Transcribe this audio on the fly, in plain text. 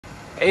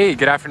Hey,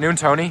 good afternoon,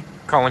 Tony.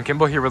 Colin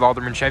Kimball here with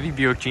Alderman Chevy,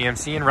 Buick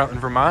GMC in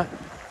Rutland, Vermont,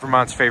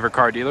 Vermont's favorite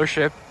car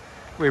dealership.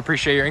 We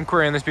appreciate your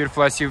inquiry on this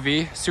beautiful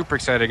SUV. Super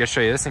excited to show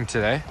you this thing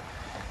today.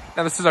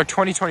 Now, this is our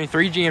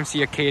 2023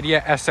 GMC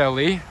Acadia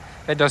SLE.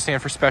 That does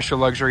stand for Special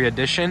Luxury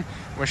Edition.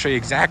 I'm going to show you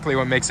exactly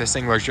what makes this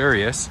thing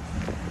luxurious.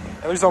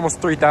 Now, there's almost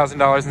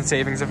 $3,000 in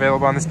savings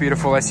available on this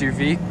beautiful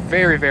SUV.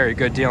 Very, very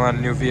good deal on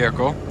a new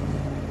vehicle.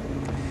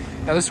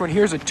 Now, this one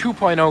here is a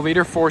 2.0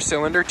 liter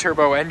 4-cylinder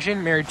turbo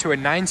engine married to a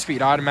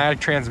 9-speed automatic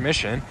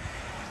transmission.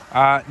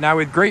 Now,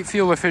 with great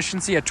fuel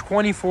efficiency at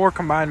 24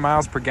 combined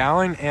miles per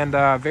gallon and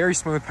very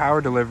smooth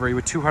power delivery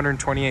with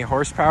 228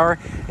 horsepower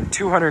and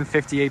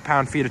 258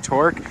 pound-feet of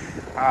torque,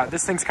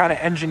 this thing's kind of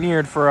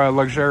engineered for a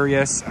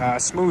luxurious,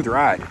 smooth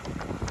ride.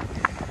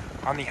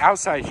 On the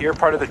outside here,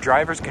 part of the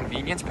driver's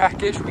convenience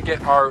package, we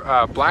get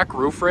our black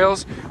roof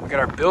rails. We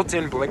got our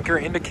built-in blinker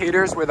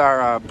indicators with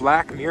our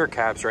black mirror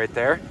caps right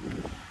there.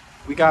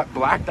 We got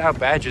blacked out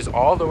badges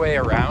all the way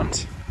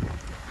around.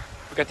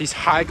 We got these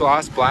high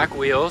gloss black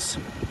wheels.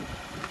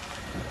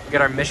 We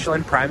got our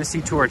Michelin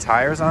Primacy Tour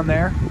tires on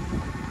there.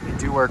 They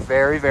do work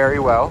very, very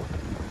well.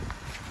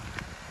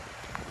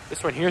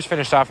 This one here is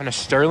finished off in a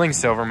sterling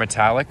silver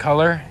metallic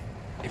color.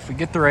 If we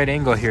get the right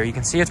angle here, you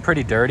can see it's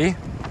pretty dirty.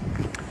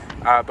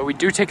 But we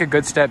do take a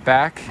good step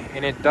back,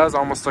 and it does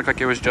almost look like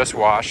it was just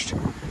washed.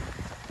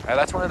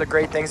 That's one of the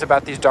great things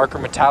about these darker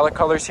metallic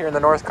colors here in the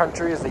North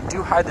Country, is they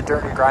do hide the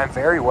dirt and grime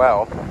very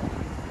well.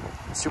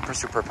 Super,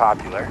 super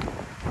popular.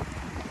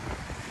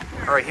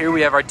 All right, here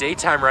we have our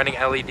daytime running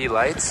LED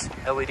lights,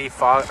 LED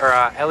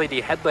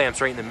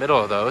headlamps right in the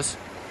middle of those.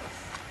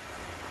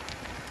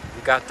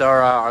 We got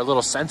our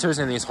little sensors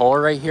in these holes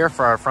right here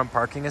for our front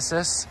parking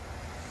assist,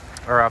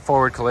 or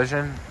forward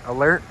collision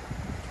alert.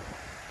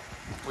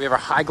 We have our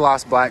high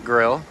gloss black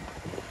grille,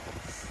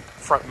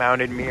 front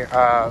mounted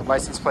mirror,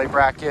 license plate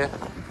bracket.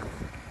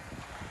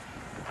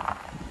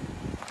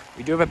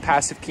 We do have a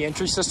passive key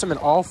entry system in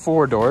all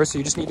 4 doors, so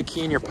you just need a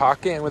key in your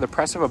pocket, and with a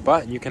press of a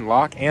button, you can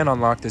lock and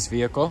unlock this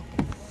vehicle.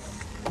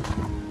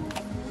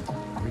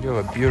 We do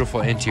have a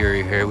beautiful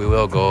interior here we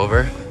will go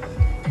over.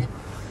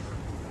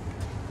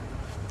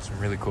 Some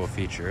really cool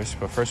features,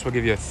 but first we'll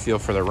give you a feel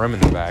for the room in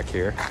the back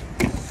here.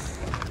 A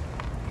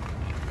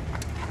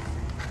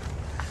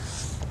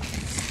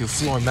few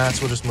floor mats,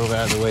 we'll just move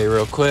out of the way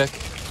real quick.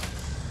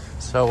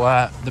 So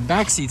the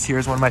back seats here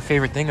is one of my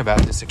favorite things about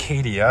this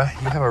Acadia.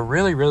 You have a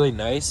really, really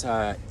nice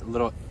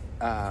little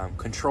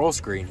control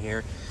screen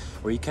here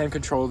where you can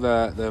control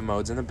the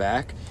modes in the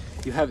back.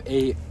 You have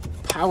a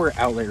power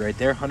outlet right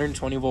there,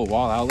 120 volt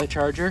wall outlet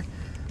charger.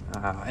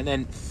 And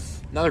then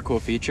another cool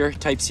feature,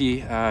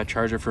 Type-C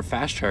charger for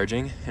fast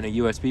charging and a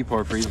USB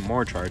port for even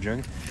more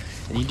charging.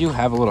 And you do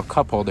have a little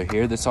cup holder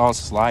here. This all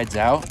slides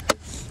out.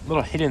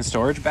 Little hidden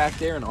storage back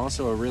there, and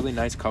also a really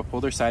nice cup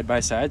holder side by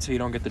side so you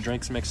don't get the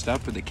drinks mixed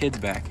up with the kids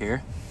back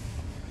here.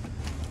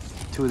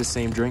 2 of the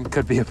same drink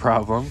could be a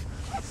problem.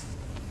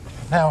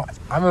 Now,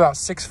 I'm about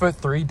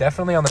 6'3",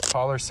 definitely on the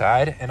taller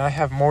side, and I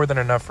have more than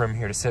enough room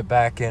here to sit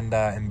back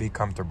and be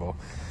comfortable.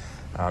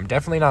 I'm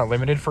definitely not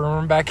limited for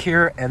room back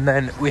here, and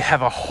then we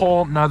have a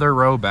whole nother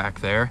row back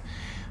there.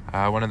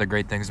 One of the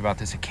great things about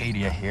this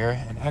Acadia here,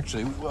 and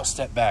actually we will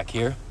step back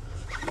here.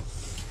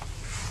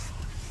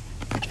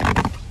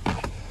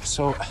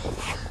 So,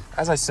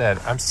 as I said,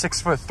 I'm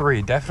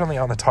 6'3", definitely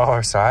on the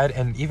taller side,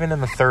 and even in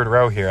the 3rd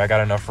row here, I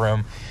got enough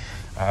room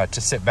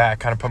to sit back,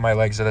 kind of put my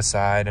legs to the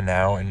side and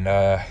out,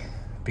 and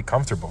be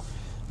comfortable.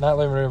 Not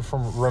limited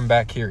from room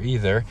back here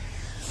either,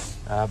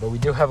 but we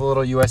do have a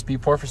little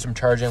USB port for some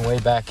charging way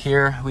back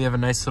here. We have a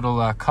nice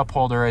little cup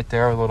holder right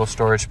there, a little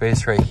storage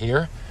space right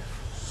here,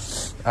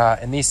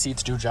 and these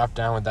seats do drop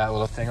down with that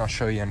little thing. I'll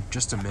show you in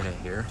just a minute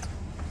here.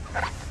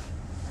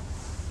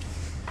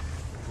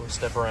 We'll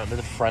step around to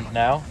the front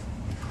now.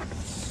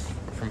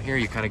 From here,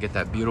 you kind of get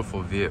that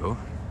beautiful view.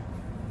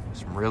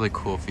 Some really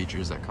cool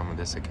features that come with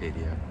this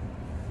Acadia.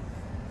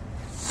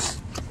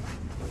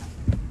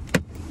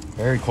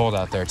 Very cold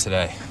out there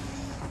today.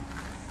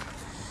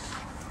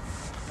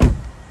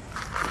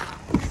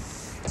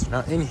 So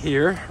now in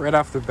here, right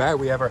off the bat,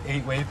 we have our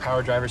 8-way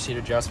power driver seat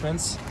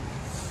adjustments.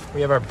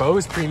 We have our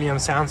Bose premium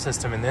sound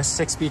system in this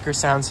 6-speaker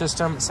sound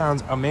system. It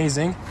sounds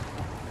amazing.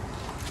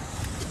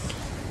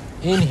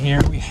 In here,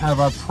 we have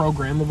our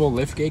programmable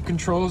liftgate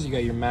controls. You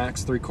got your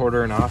max,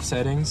 3/4, and off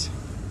settings.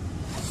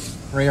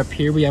 Right up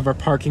here, we have our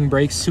parking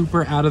brake,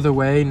 super out of the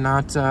way,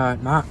 not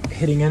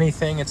hitting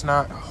anything. It's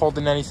not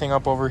holding anything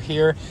up over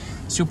here.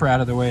 Super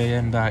out of the way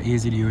and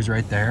easy to use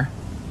right there.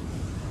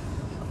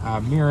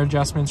 Mirror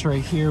adjustments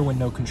right here,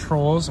 window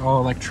controls,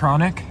 all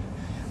electronic.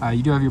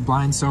 You do have your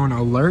blind zone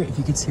alert. If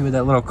you can see with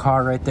that little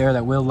car right there,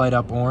 that will light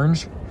up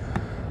orange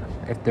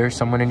if there's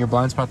someone in your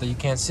blind spot that you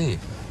can't see.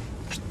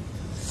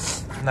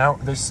 Now,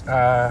 this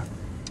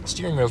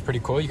steering wheel is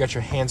pretty cool. You got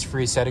your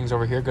hands-free settings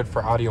over here, good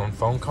for audio and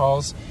phone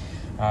calls.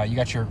 You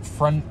got your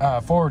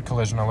forward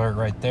collision alert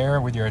right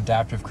there with your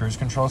adaptive cruise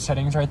control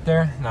settings right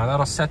there. Now,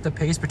 that'll set the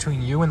pace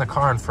between you and the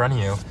car in front of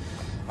you,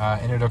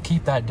 and it'll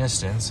keep that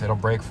distance. It'll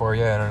brake for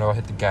you, and it'll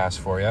hit the gas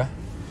for you.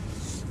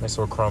 Nice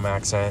little chrome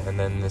accent, and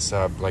then this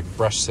like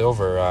brushed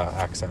silver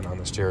accent on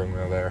the steering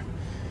wheel there.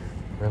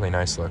 Really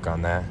nice look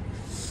on that.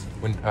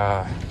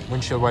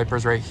 Windshield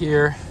wipers right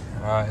here,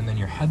 and then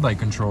your headlight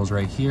controls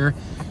right here.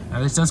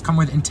 This does come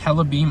with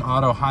IntelliBeam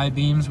auto high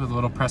beams with a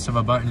little press of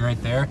a button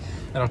right there.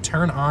 That'll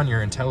turn on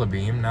your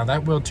IntelliBeam. Now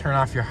that will turn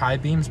off your high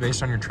beams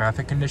based on your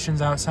traffic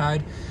conditions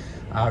outside.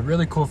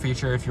 Really cool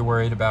feature if you're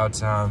worried about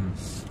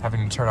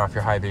having to turn off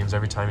your high beams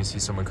every time you see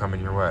someone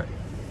coming your way.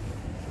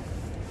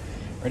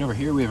 Right over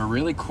here, we have a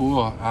really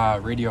cool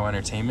radio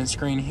entertainment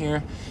screen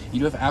here. You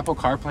do have Apple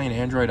CarPlay and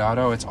Android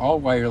Auto. It's all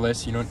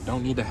wireless. You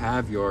don't need to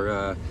have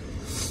your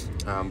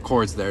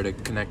cords there to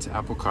connect to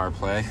Apple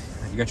CarPlay.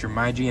 You got your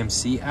My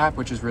GMC app,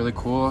 which is really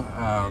cool.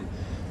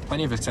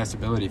 Plenty of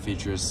accessibility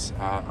features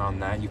on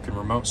that. You can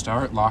remote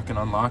start, lock and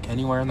unlock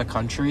anywhere in the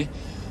country.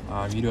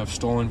 You do have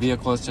stolen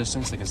vehicle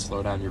assistance. They can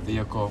slow down your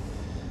vehicle.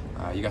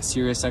 You got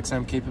Sirius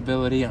XM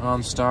capability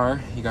on Star.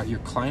 You got your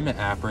climate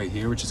app right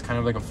here, which is kind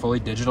of like a fully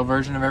digital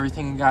version of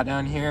everything you got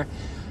down here,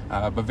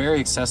 but very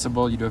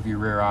accessible. You do have your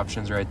rear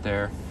options right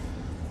there.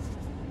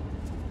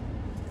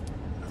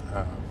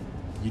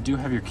 You do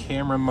have your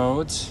camera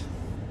modes.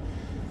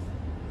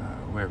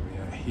 Where are we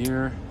at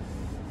here?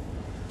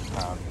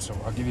 So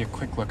I'll give you a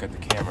quick look at the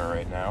camera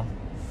right now.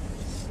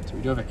 So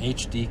we do have an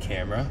HD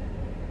camera.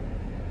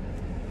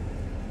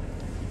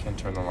 You can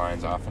turn the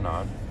lines off and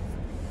on.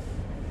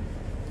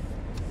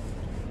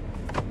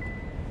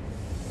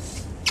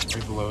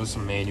 Right below,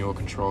 some manual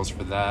controls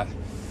for that.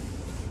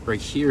 Right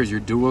here is your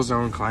dual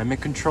zone climate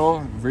control.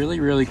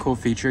 Really cool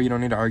feature. You don't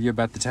need to argue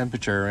about the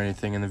temperature or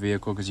anything in the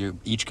vehicle because you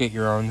each get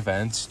your own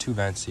vents, 2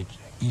 vents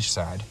each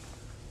side.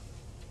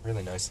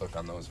 Really nice look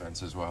on those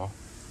vents as well.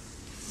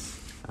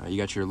 You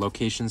got your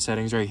location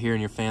settings right here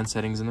and your fan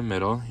settings in the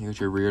middle. You got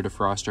your rear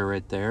defroster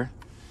right there.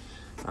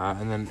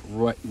 And then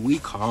what we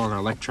call an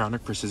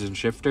electronic precision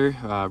shifter.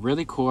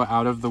 Really cool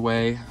out of the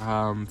way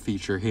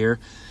feature here.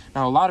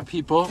 Now, a lot of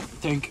people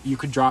think you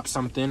could drop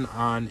something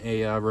on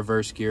a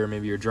reverse gear,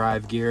 maybe your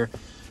drive gear,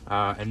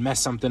 and mess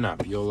something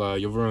up.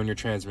 You'll ruin your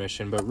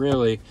transmission. But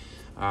really,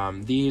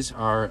 these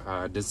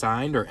are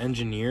designed or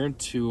engineered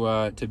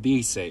to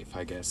be safe,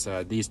 I guess.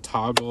 These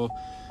toggle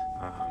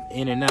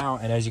in and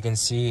out, and as you can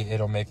see,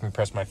 it'll make me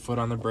press my foot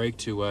on the brake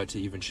to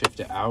even shift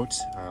it out.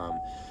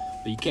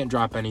 But you can't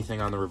drop anything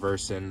on the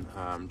reverse and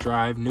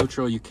drive.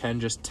 Neutral, you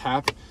can just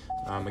tap.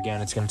 Again,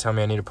 it's going to tell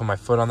me I need to put my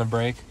foot on the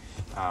brake,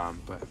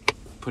 but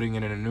putting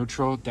it in a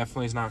neutral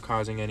definitely is not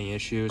causing any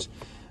issues.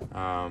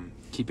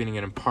 Keeping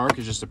it in park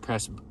is just a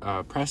press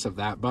of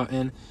that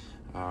button.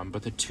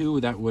 But the two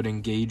that would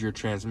engage your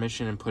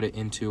transmission and put it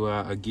into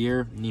a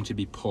gear need to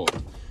be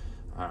pulled.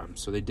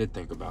 So they did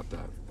think about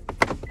that.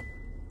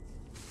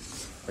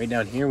 Right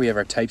down here, we have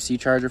our Type-C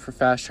charger for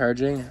fast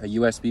charging, a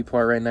USB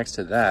port right next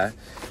to that.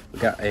 We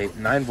got a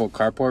 9-volt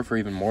car port for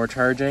even more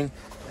charging,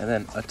 and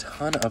then a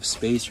ton of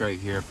space right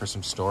here for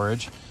some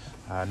storage.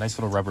 Nice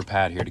little rubber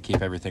pad here to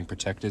keep everything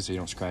protected so you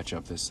don't scratch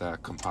up this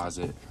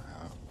composite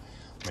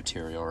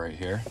material right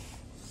here.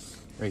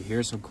 Right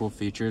here, some cool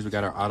features. We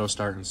got our auto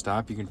start and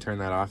stop. You can turn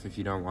that off if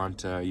you don't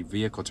want your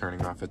vehicle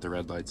turning off at the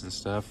red lights and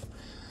stuff.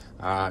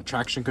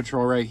 Traction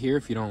control right here.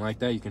 If you don't like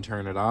that, you can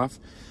turn it off.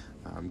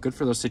 Good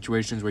for those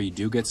situations where you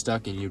do get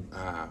stuck and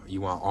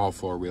you want all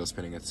 4 wheels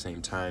spinning at the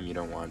same time. You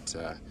don't want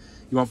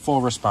you want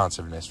full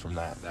responsiveness from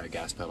that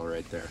gas pedal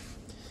right there.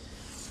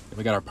 And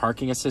we got our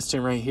parking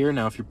assistant right here.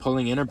 Now, if you're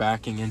pulling in or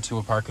backing into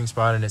a parking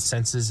spot and it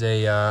senses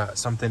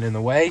something in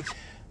the way,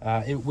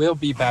 it will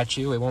beep at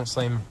you. It won't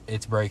slam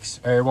its brakes,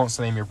 or it won't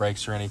slam your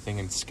brakes or anything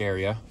and scare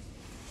you.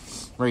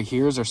 Right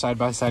here is our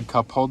side-by-side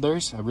cup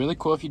holders. Really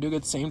cool if you do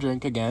get the same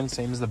drink again,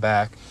 same as the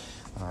back.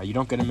 You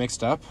don't get it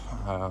mixed up.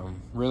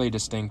 Really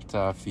distinct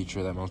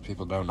feature that most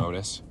people don't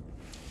notice.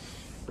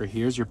 Right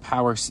here's your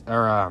power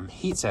or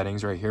heat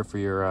settings right here for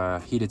your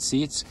heated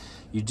seats.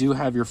 You do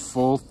have your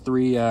full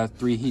three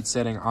heat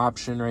setting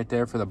option right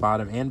there for the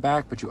bottom and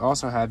back, but you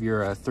also have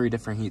your 3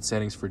 different heat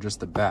settings for just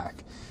the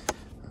back.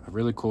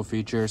 Really cool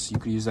feature. So you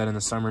could use that in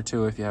the summer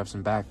too if you have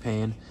some back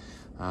pain.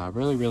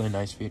 Really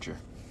nice feature.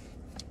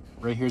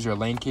 Right here's your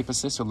lane keep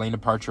assist, so lane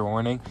departure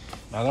warning.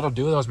 Now that'll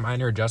do those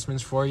minor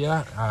adjustments for you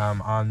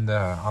on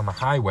the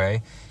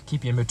highway,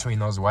 keep you in between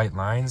those white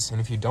lines. And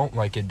if you don't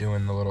like it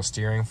doing the little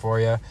steering for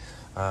you,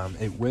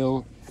 it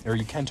will, or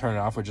you can turn it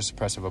off with just a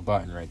press of a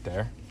button right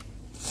there.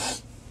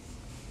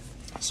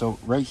 So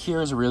right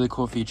here is a really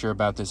cool feature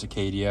about this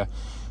Acadia.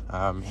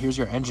 Here's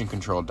your engine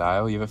control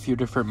dial. You have a few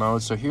different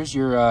modes. So here's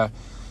your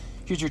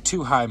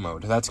 2 high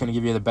mode. That's going to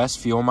give you the best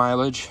fuel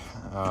mileage.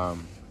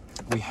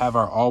 We have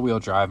our all-wheel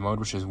drive mode,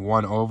 which is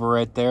 1 over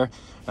right there.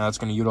 Now that's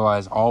going to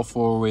utilize all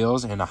 4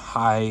 wheels in a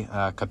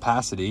high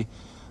capacity.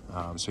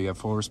 So you have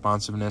full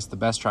responsiveness, the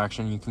best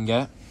traction you can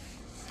get.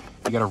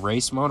 You got a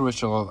race mode,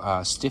 which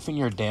will stiffen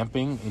your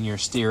damping in your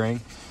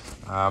steering.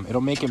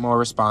 It'll make it more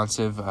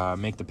responsive,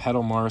 make the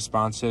pedal more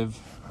responsive.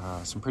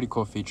 Some pretty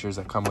cool features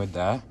that come with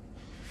that.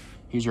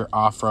 Here's your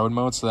off-road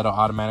mode, so that'll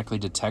automatically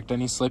detect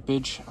any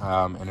slippage,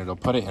 and it'll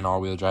put it in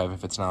all-wheel drive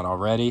if it's not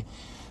already.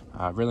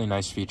 Really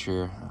nice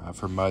feature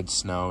for mud,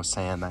 snow,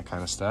 sand, that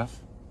kind of stuff.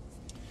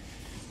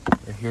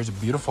 Here's a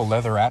beautiful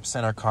leather wrap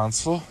center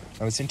console.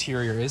 Now this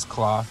interior is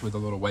cloth with a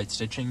little white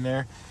stitching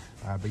there,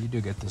 but you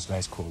do get this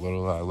nice cool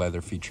little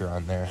leather feature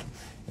on there.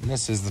 And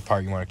this is the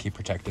part you want to keep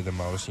protected the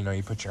most. You know,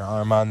 you put your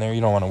arm on there,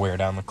 you don't want to wear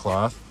down the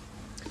cloth.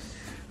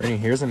 Right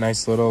here's a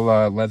nice little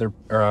leather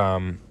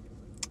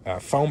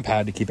foam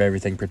pad to keep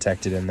everything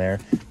protected in there.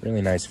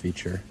 Really nice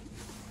feature.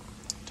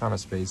 Ton of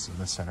space in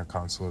the center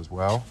console as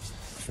well.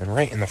 And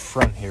right in the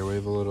front here, we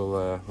have a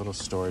little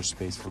storage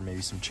space for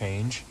maybe some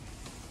change.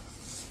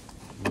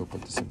 We'll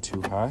put this in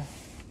too high.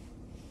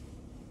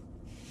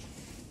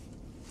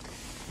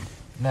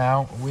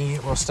 Now we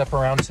will step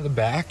around to the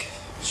back,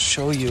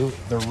 show you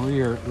the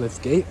rear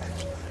lift gate.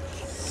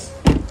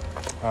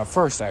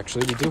 First,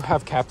 actually, we do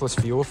have capless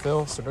fuel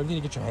fill, so don't need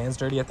to get your hands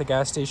dirty at the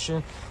gas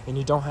station, and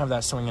you don't have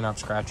that swinging up,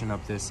 scratching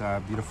up this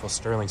beautiful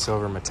sterling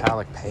silver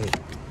metallic paint.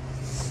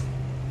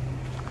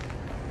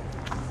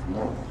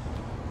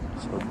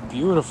 So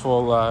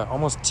beautiful,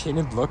 almost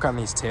tinted look on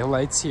these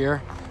taillights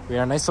here. We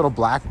got a nice little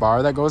black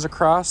bar that goes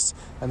across,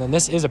 and then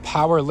this is a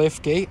power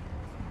lift gate.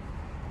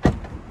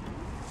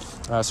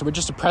 So with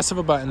just a press of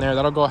a button there,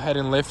 that'll go ahead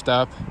and lift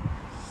up.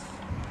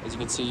 As you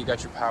can see, you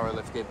got your power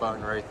lift gate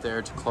button right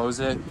there to close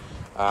it.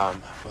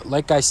 But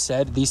like I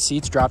said, these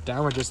seats drop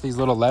down with just these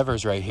little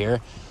levers right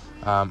here.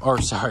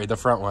 Or sorry, the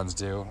front ones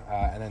do.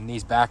 And then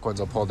these back ones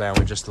will pull down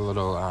with just a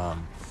little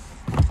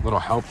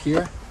help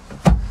here.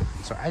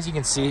 So as you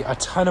can see, a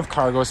ton of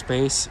cargo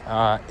space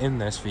in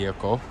this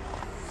vehicle.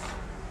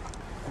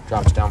 It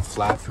drops down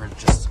flat for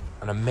just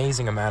an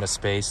amazing amount of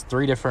space.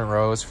 3 different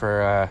rows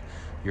for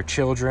your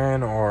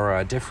children,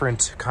 or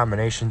different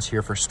combinations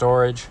here for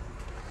storage.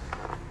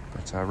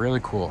 It's really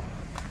cool.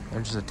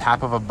 There's just a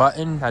tap of a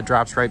button that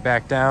drops right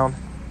back down.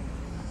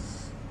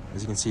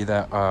 As you can see,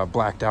 that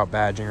blacked out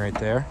badging right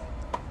there.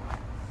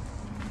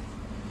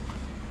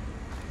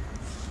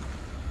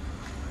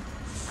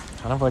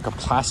 Kind of like a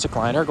plastic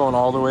liner going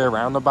all the way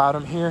around the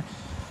bottom here.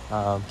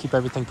 Keep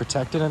everything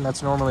protected, and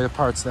that's normally the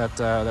parts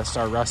that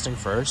start rusting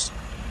first.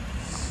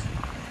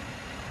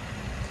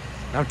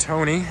 Now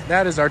Tony,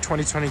 that is our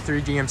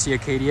 2023 GMC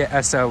Acadia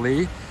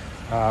SLE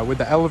with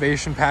the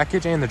elevation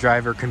package and the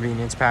driver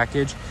convenience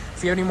package.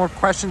 If you have any more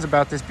questions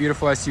about this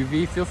beautiful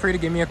SUV, feel free to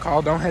give me a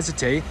call. Don't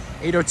hesitate.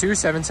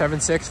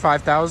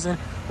 802-776-5000,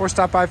 or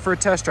stop by for a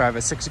test drive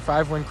at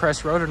 65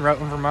 Windcrest Road in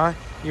Rutland, Vermont.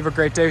 You have a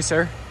great day,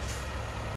 sir.